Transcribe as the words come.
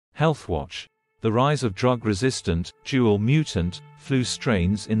HealthWatch: the rise of drug-resistant, dual mutant, flu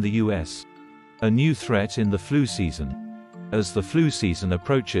strains in the US. A new threat in the flu season. As the flu season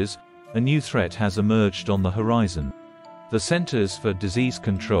approaches, a new threat has emerged on the horizon. The Centers for Disease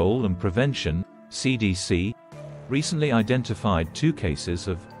Control and Prevention, CDC, recently identified 2 cases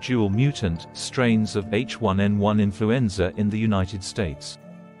of dual mutant strains of H1N1 influenza in the United States.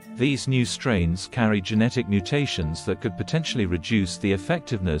 These new strains carry genetic mutations that could potentially reduce the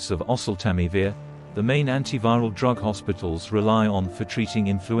effectiveness of oseltamivir, the main antiviral drug hospitals rely on for treating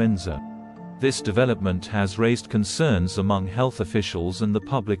influenza. This development has raised concerns among health officials and the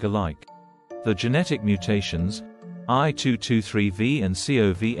public alike. The genetic mutations, I223V and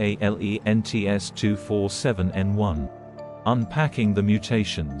S247N1. Unpacking the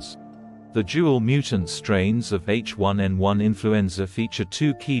mutations. The dual mutant strains of H1N1 influenza feature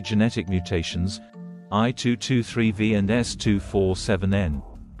 2 key genetic mutations, I223V and S247N.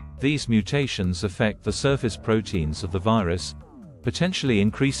 These mutations affect the surface proteins of the virus, potentially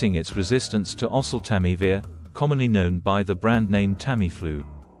increasing its resistance to oseltamivir, commonly known by the brand name Tamiflu.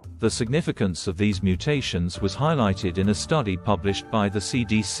 The significance of these mutations was highlighted in a study published by the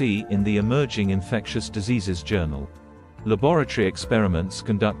CDC in the Emerging Infectious Diseases Journal. Laboratory experiments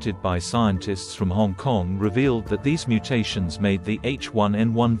conducted by scientists from Hong Kong revealed that these mutations made the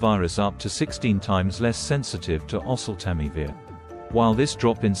H1N1 virus up to 16 times less sensitive to oseltamivir. While this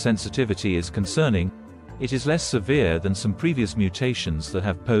drop in sensitivity is concerning, it is less severe than some previous mutations that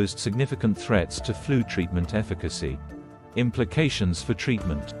have posed significant threats to flu treatment efficacy. Implications for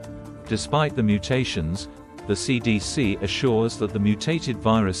treatment. Despite the mutations, the CDC assures that the mutated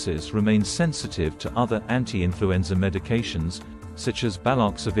viruses remain sensitive to other anti-influenza medications, such as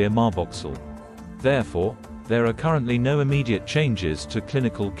baloxavir marboxil. Therefore, there are currently no immediate changes to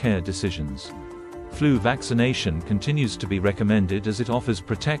clinical care decisions. Flu vaccination continues to be recommended as it offers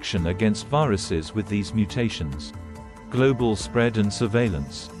protection against viruses with these mutations. Global spread and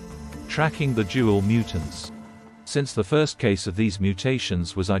surveillance. Tracking the dual mutants. Since the first case of these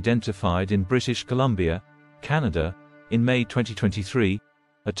mutations was identified in British Columbia, Canada, in May 2023,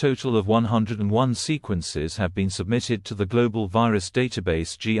 a total of 101 sequences have been submitted to the Global Virus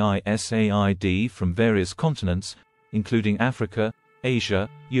Database GISAID from various continents, including Africa, Asia,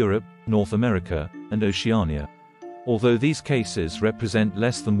 Europe, North America, and Oceania. Although these cases represent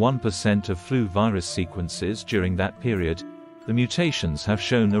less than 1% of flu virus sequences during that period, the mutations have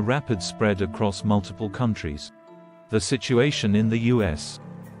shown a rapid spread across multiple countries. The situation in the US.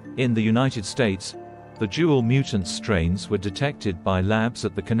 In the United States, the dual mutant strains were detected by labs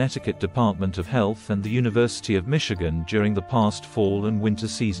at the Connecticut Department of Health and the University of Michigan during the past fall and winter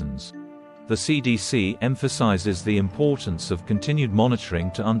seasons. The CDC emphasizes the importance of continued monitoring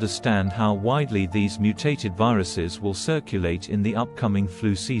to understand how widely these mutated viruses will circulate in the upcoming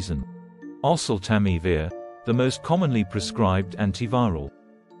flu season. Oseltamivir, the most commonly prescribed antiviral.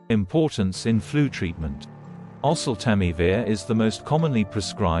 Importance in flu treatment. Oseltamivir is the most commonly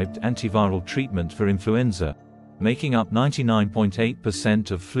prescribed antiviral treatment for influenza, making up 99.8%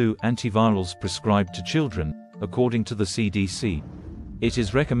 of flu antivirals prescribed to children, according to the CDC. It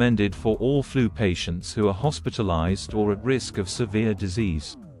is recommended for all flu patients who are hospitalized or at risk of severe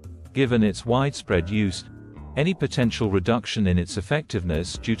disease. Given its widespread use, any potential reduction in its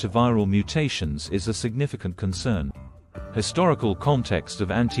effectiveness due to viral mutations is a significant concern. Historical context of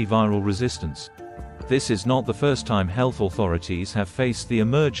antiviral resistance. This is not the first time health authorities have faced the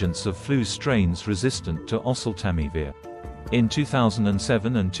emergence of flu strains resistant to oseltamivir. In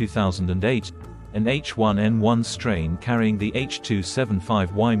 2007 and 2008, an H1N1 strain carrying the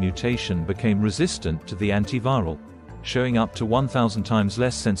H275Y mutation became resistant to the antiviral, showing up to 1,000 times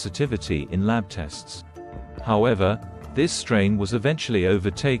less sensitivity in lab tests. However, this strain was eventually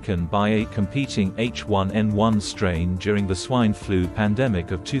overtaken by a competing H1N1 strain during the swine flu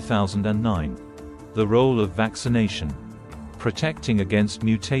pandemic of 2009. The role of vaccination. Protecting against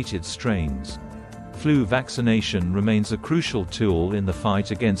mutated strains. Flu vaccination remains a crucial tool in the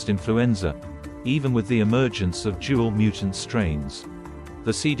fight against influenza, even with the emergence of dual mutant strains.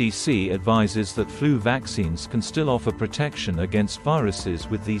 The CDC advises that flu vaccines can still offer protection against viruses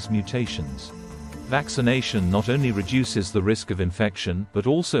with these mutations. Vaccination not only reduces the risk of infection but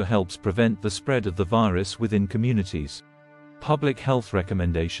also helps prevent the spread of the virus within communities. Public health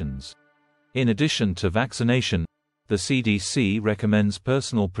recommendations. In addition to vaccination, the CDC recommends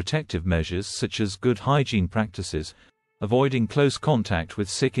personal protective measures such as good hygiene practices, avoiding close contact with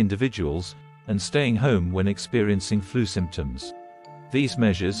sick individuals, and staying home when experiencing flu symptoms. These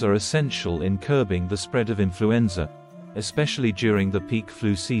measures are essential in curbing the spread of influenza, especially during the peak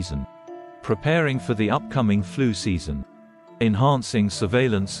flu season. Preparing for the upcoming flu season. Enhancing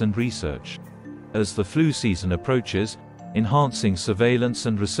surveillance and research. As the flu season approaches, enhancing surveillance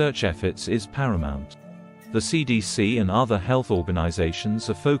and research efforts is paramount. The CDC and other health organizations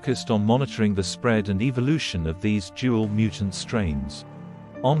are focused on monitoring the spread and evolution of these dual mutant strains.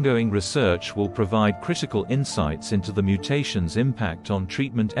 Ongoing research will provide critical insights into the mutations' impact on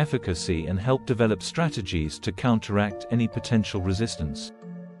treatment efficacy and help develop strategies to counteract any potential resistance.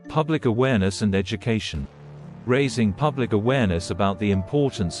 Public awareness and education. Raising public awareness about the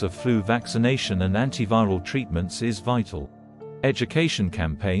importance of flu vaccination and antiviral treatments is vital. Education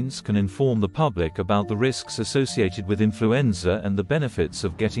campaigns can inform the public about the risks associated with influenza and the benefits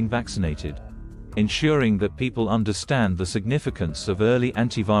of getting vaccinated. Ensuring that people understand the significance of early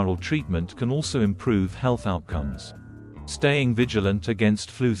antiviral treatment can also improve health outcomes. Staying vigilant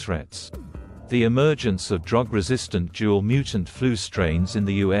against flu threats. The emergence of drug-resistant dual-mutant flu strains in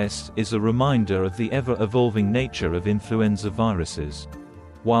the US is a reminder of the ever-evolving nature of influenza viruses.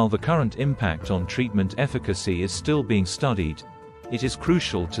 While the current impact on treatment efficacy is still being studied, it is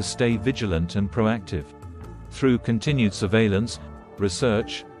crucial to stay vigilant and proactive. Through continued surveillance,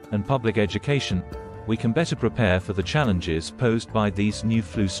 research, and public education, we can better prepare for the challenges posed by these new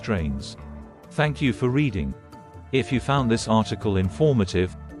flu strains. Thank you for reading. If you found this article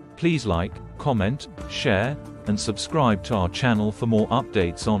informative, please like, comment, share, and subscribe to our channel for more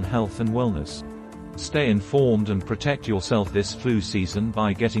updates on health and wellness. Stay informed and protect yourself this flu season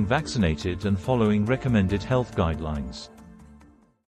by getting vaccinated and following recommended health guidelines.